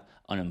also going to have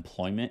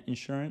unemployment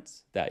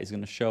insurance that is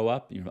going to show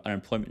up. Your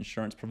unemployment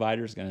insurance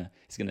provider is going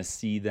to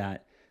see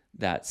that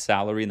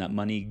salary and that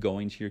money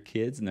going to your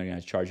kids, and they're going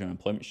to charge you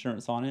unemployment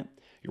insurance on it.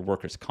 Your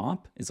workers'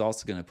 comp is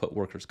also going to put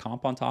workers'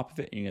 comp on top of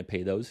it, and you're going to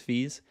pay those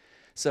fees.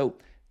 So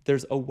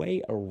there's a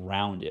way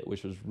around it,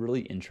 which was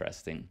really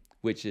interesting,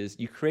 which is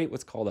you create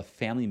what's called a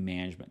family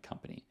management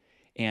company.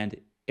 And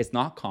it's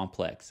not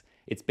complex.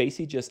 It's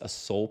basically just a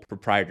sole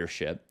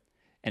proprietorship,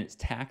 and it's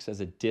taxed as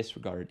a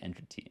disregarded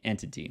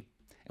entity.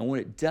 And what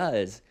it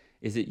does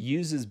is it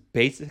uses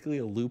basically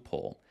a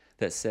loophole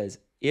that says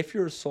if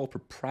you're a sole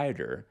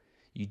proprietor,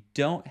 you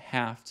don't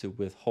have to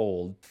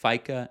withhold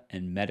FICA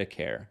and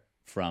Medicare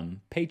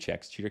from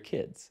paychecks to your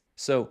kids.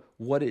 So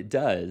what it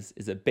does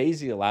is it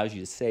basically allows you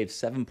to save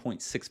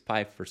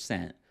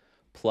 7.65%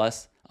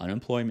 plus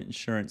unemployment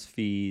insurance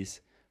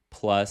fees,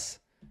 plus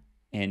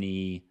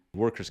any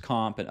workers'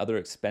 comp and other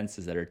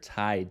expenses that are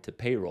tied to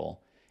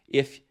payroll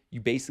if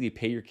you basically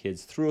pay your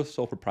kids through a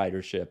sole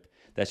proprietorship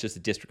that's just a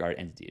disregarded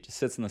entity. It just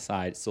sits on the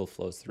side, it still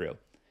flows through.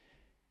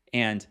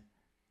 And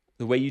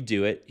the way you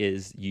do it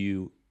is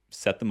you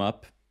set them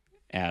up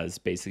as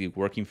basically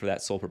working for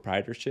that sole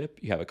proprietorship.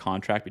 You have a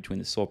contract between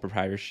the sole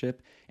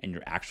proprietorship and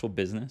your actual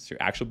business. Your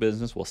actual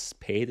business will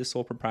pay the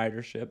sole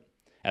proprietorship,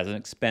 as an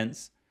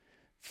expense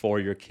for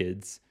your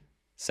kids'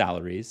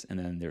 salaries, and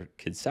then their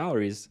kids'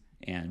 salaries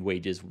and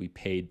wages will be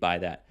paid by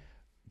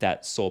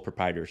that sole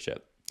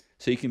proprietorship.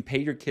 So you can pay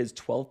your kids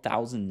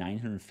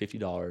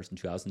 $12,950 in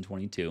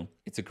 2022.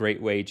 It's a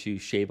great way to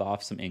shave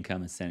off some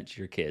income and send it to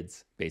your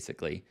kids,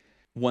 basically.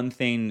 One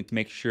thing to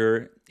make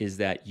sure is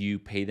that you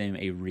pay them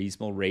a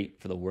reasonable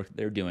rate for the work that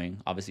they're doing.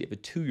 Obviously, if you have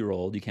a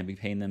 2-year-old, you can't be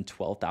paying them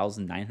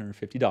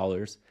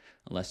 $12,950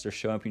 unless they're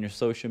showing up in your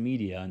social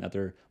media and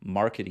other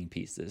marketing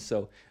pieces.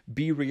 So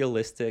be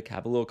realistic,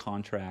 have a little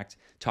contract,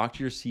 talk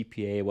to your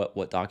CPA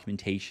what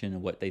documentation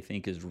and what they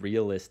think is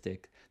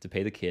realistic to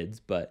pay the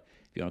kids. But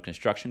if you own a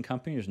construction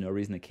company, there's no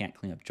reason they can't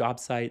clean up job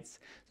sites.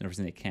 There's no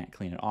reason they can't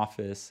clean an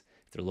office.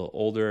 If they're a little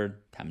older,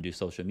 have them do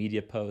social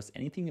media posts,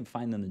 anything you can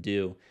find them to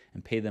do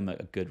and pay them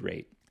a good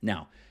rate.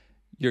 Now,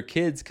 your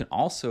kids can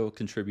also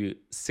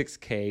contribute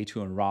 $6,000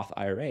 to a Roth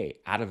IRA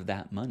out of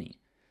that money.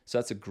 So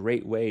that's a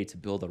great way to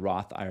build a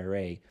Roth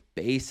IRA,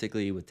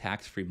 basically with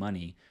tax-free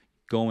money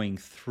going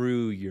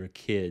through your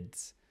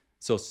kids'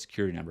 Social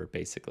Security number,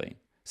 basically.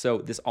 So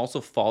this also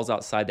falls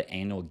outside the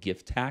annual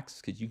gift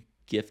tax because you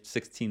gift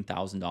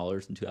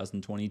 $16,000 in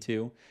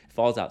 2022. It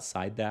falls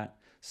outside that,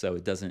 so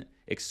it doesn't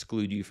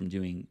exclude you from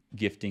doing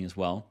gifting as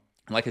well.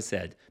 And like I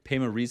said, pay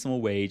them a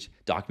reasonable wage,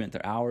 document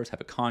their hours,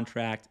 have a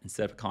contract, and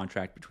set up a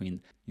contract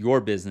between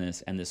your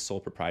business and this sole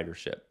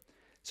proprietorship.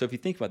 So if you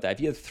think about that, if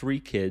you have 3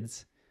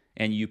 kids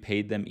and you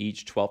paid them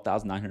each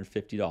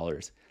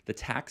 $12,950, the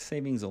tax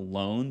savings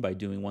alone by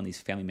doing one of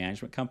these family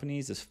management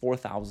companies is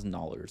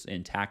 $4,000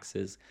 in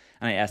taxes,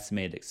 and I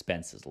estimated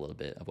expenses a little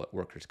bit of what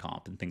workers'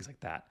 comp and things like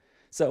that.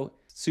 So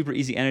super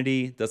easy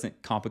entity,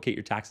 doesn't complicate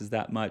your taxes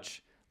that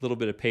much. A little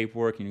bit of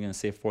paperwork, and you're going to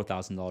save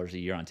 $4,000 a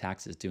year on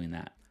taxes doing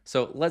that.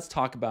 So let's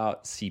talk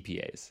about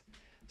CPAs.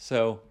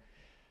 So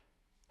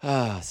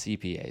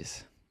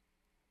CPAs.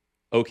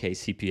 Okay,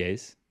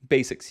 CPAs,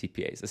 basic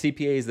CPAs. The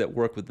CPAs that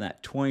work within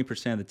that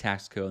 20% of the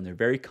tax code, and they're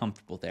very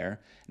comfortable there.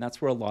 And that's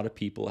where a lot of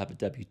people have a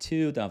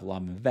W-2, don't have a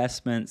lot of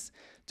investments,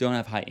 don't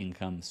have high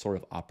income, sort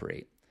of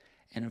operate.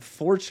 And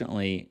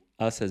unfortunately,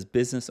 us as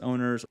business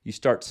owners, you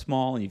start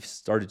small and you've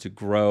started to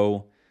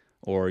grow,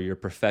 or you're a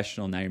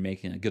professional, now you're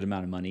making a good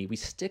amount of money. We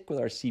stick with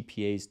our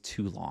CPAs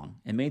too long.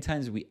 And many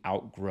times we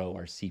outgrow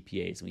our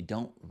CPAs and we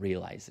don't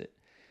realize it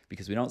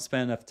because we don't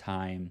spend enough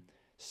time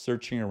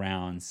searching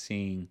around,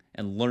 seeing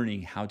and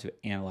learning how to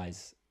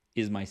analyze,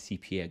 is my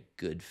CPA a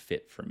good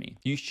fit for me?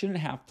 You shouldn't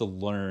have to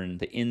learn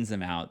the ins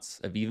and outs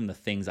of even the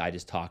things I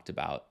just talked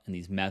about and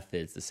these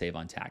methods to save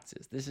on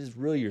taxes. This is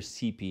really your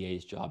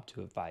CPA's job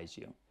to advise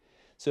you.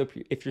 So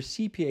if your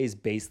CPA is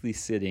basically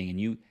sitting and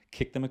you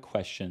kick them a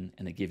question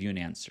and they give you an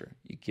answer,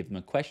 you give them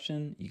a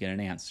question, you get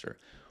an answer,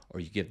 or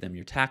you give them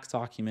your tax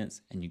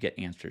documents and you get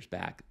answers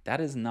back,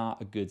 that is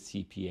not a good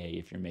CPA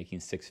if you're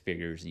making 6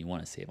 figures and you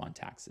want to save on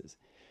taxes.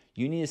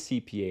 You need a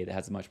CPA that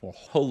has a much more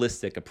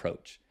holistic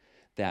approach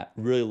that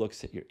really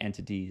looks at your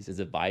entities, is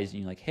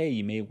advising you like, hey,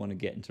 you may want to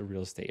get into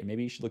real estate, or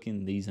maybe you should look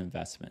into these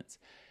investments.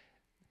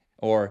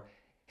 Or,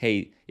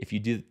 hey, if you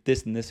do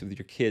this and this with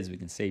your kids, we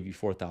can save you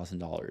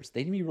 $4,000.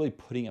 They need to be really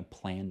putting a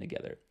plan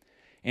together.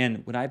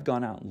 And when I've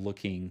gone out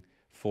looking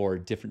for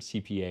different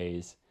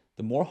CPAs,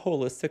 the more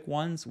holistic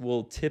ones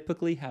will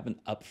typically have an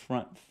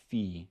upfront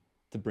fee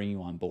to bring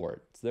you on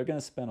board. So they're going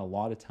to spend a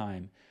lot of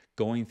time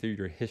going through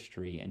your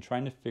history and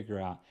trying to figure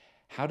out,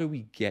 how do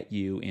we get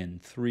you in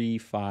 3,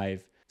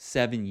 5,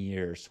 7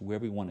 years to where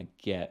we want to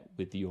get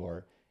with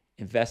your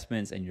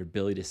investments and your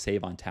ability to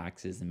save on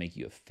taxes and make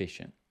you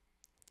efficient.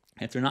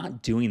 And if they're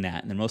not doing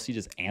that and they're mostly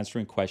just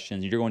answering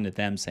questions, you're going to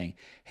them saying,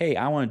 hey,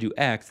 I want to do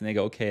X, and they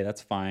go, okay,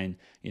 that's fine,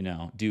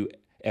 do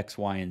X,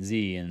 Y, and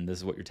Z, and this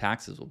is what your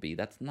taxes will be.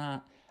 That's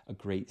not a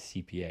great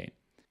CPA.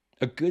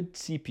 A good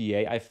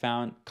CPA, I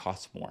found,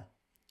 costs more.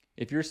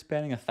 If you're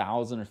spending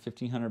 $1,000 or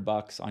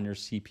 $1,500 on your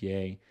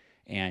CPA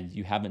and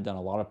you haven't done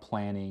a lot of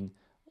planning,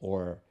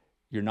 or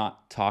you're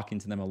not talking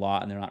to them a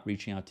lot and they're not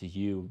reaching out to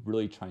you,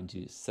 really trying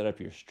to set up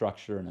your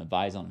structure and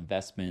advise on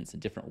investments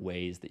and different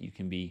ways that you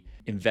can be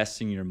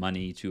investing your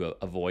money to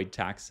avoid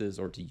taxes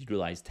or to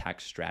utilize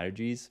tax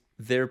strategies,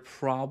 they're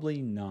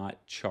probably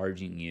not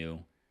charging you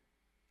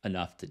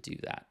enough to do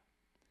that,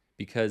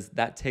 because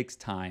that takes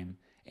time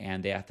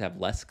and they have to have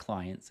less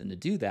clients. And to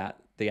do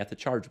that, they have to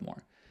charge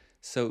more.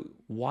 So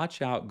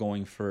watch out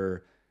going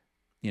for,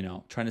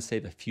 trying to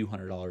save a few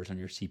 $100s on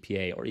your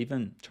CPA, or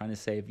even trying to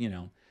save,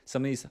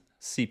 some of these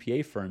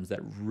CPA firms that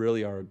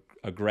really are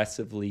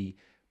aggressively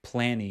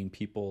planning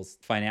people's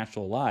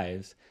financial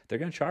lives, they're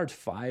going to charge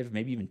 $5,000,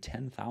 maybe even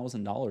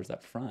 $10,000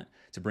 up front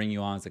to bring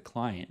you on as a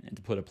client and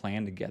to put a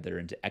plan together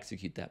and to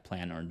execute that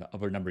plan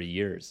over a number of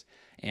years.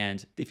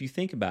 And if you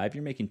think about it, if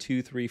you're making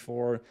 $200,000,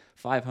 $300,000,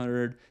 $400,000,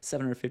 $500,000,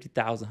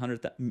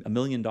 $750,000, $1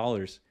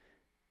 million,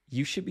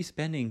 you should be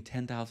spending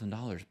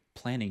 $10,000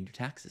 planning your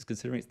taxes,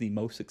 considering it's the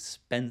most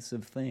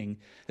expensive thing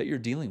that you're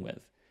dealing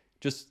with.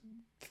 Just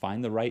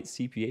find the right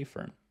CPA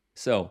firm.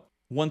 So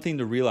One thing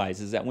to realize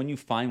is that when you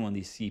find one of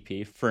these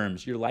CPA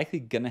firms, you're likely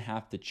going to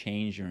have to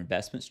change your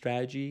investment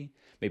strategy,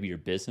 maybe your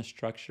business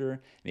structure,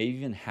 maybe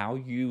even how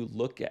you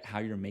look at how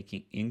you're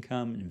making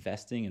income,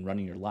 investing, and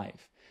running your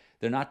life.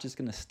 They're not just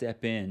going to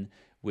step in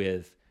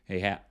with,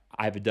 hey,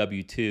 I have a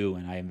W-2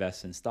 and I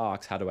invest in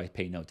stocks. How do I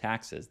pay no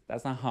taxes?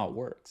 That's not how it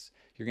works.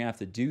 You're going to have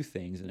to do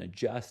things and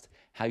adjust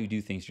how you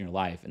do things in your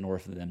life in order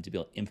for them to be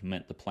able to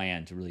implement the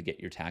plan to really get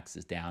your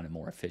taxes down and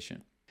more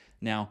efficient.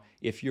 Now,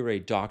 if you're a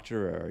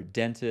doctor or a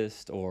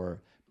dentist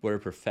or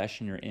whatever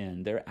profession you're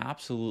in, there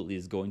absolutely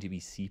is going to be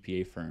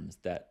CPA firms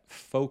that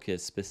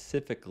focus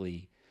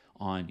specifically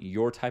on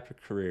your type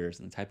of careers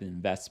and the type of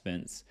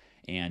investments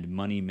and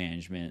money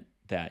management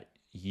that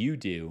you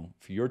do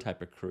for your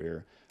type of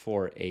career,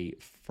 for a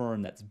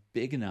firm that's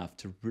big enough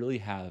to really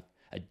have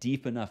a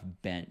deep enough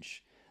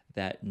bench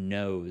that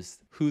knows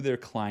who their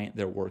client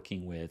they're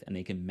working with, and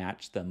they can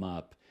match them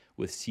up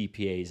with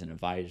CPAs and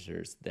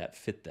advisors that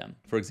fit them.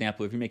 For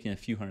example, if you're making a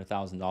few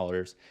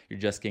 $100,000, you're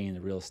just getting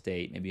into real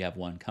estate, maybe you have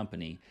one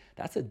company,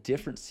 that's a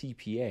different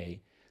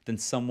CPA than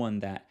someone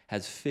that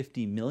has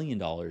 $50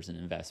 million in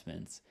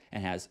investments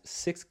and has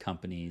 6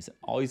 companies,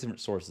 all these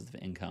different sources of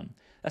income.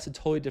 That's a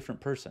totally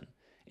different person.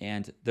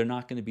 And they're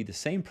not going to be the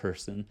same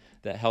person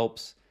that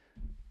helps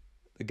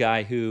the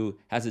guy who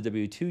has a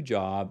W-2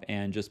 job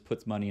and just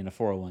puts money in a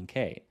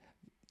 401k.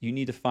 You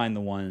need to find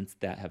the ones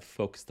that have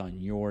focused on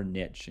your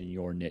niche and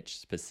your niche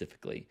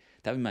specifically.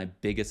 That would be my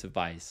biggest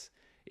advice,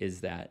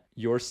 is that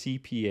your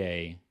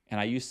CPA, and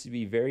I used to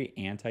be very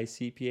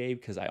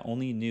anti-CPA because I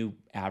only knew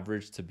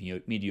average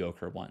to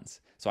mediocre ones.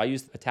 So I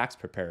used a tax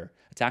preparer,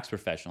 a tax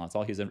professional. That's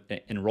all. He's an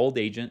enrolled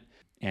agent,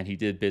 and he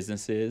did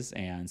businesses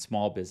and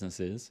small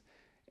businesses.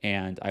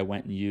 And I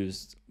went and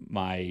used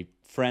my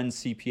friend's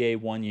CPA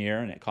 1 year,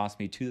 and it cost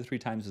me 2 to 3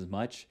 times as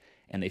much.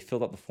 And they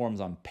filled out the forms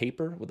on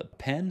paper with a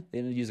pen. They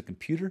didn't use a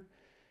computer.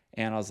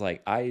 And I was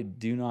like, I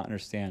do not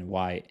understand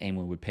why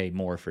anyone would pay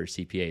more for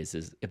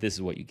CPAs if this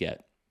is what you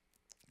get.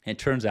 And it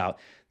turns out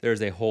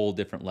there's a whole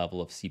different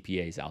level of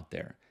CPAs out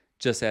there.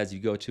 Just as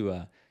you go to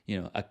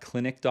a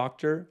clinic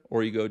doctor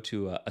or you go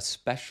to a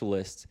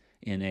specialist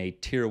in a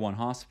tier 1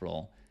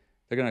 hospital,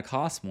 they're going to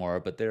cost more,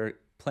 but they're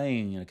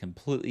playing in a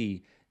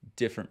completely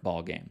different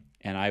ball game.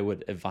 And I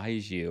would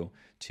advise you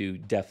to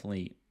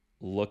definitely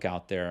look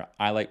out there.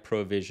 I like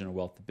Provision or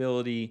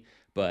Wealthability,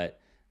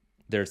 but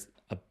there's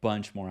a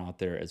bunch more out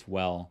there as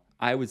well.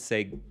 I would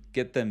say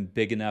get them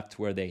big enough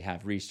to where they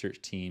have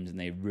research teams and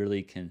they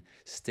really can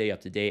stay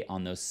up to date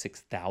on those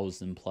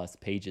 6,000 plus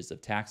pages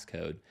of tax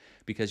code,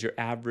 because your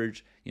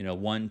average,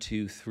 1,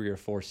 2, 3, or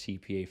 4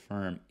 CPA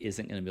firm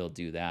isn't going to be able to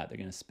do that. They're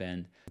going to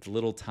spend as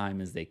little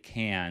time as they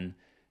can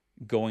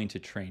going to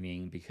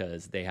training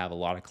because they have a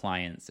lot of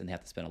clients and they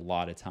have to spend a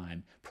lot of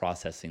time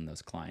processing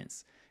those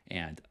clients.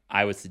 And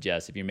I would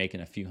suggest if you're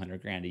making a few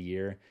 $100,000 a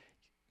year,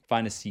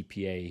 find a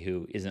CPA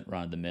who isn't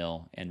run of the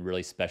mill and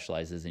really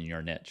specializes in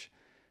your niche.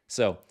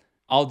 So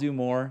I'll do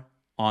more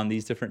on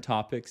these different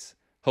topics.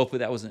 Hopefully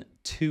that wasn't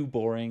too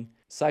boring.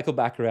 Cycle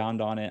back around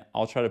on it.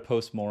 I'll try to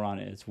post more on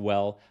it as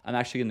well. I'm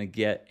actually going to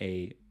get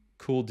a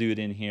cool dude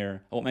in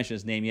here. I won't mention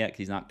his name yet because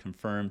he's not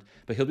confirmed,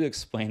 but he'll be able to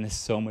explain this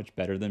so much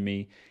better than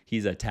me.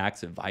 He's a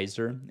tax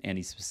advisor and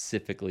he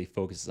specifically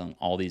focuses on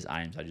all these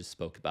items I just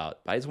spoke about.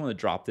 But I just want to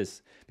drop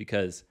this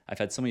because I've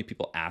had so many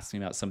people ask me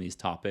about some of these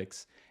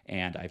topics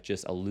and I've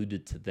just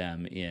alluded to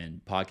them in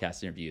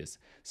podcast interviews.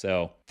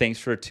 So thanks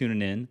for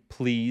tuning in.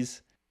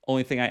 Please,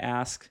 only thing I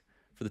ask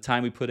for the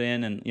time we put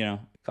in, and it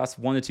costs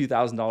 $1,000 to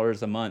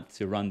 $2,000 a month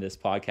to run this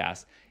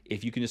podcast.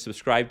 If you can just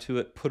subscribe to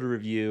it, put a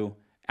review,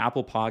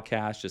 Apple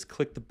Podcasts, just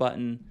click the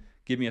button,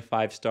 give me a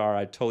 5-star.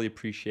 I totally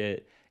appreciate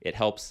it. It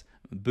helps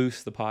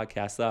boost the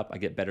podcast up. I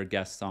get better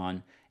guests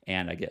on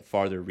and I get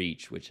farther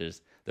reach, which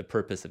is the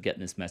purpose of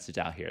getting this message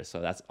out here. So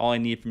that's all I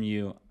need from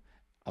you.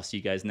 I'll see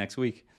you guys next week.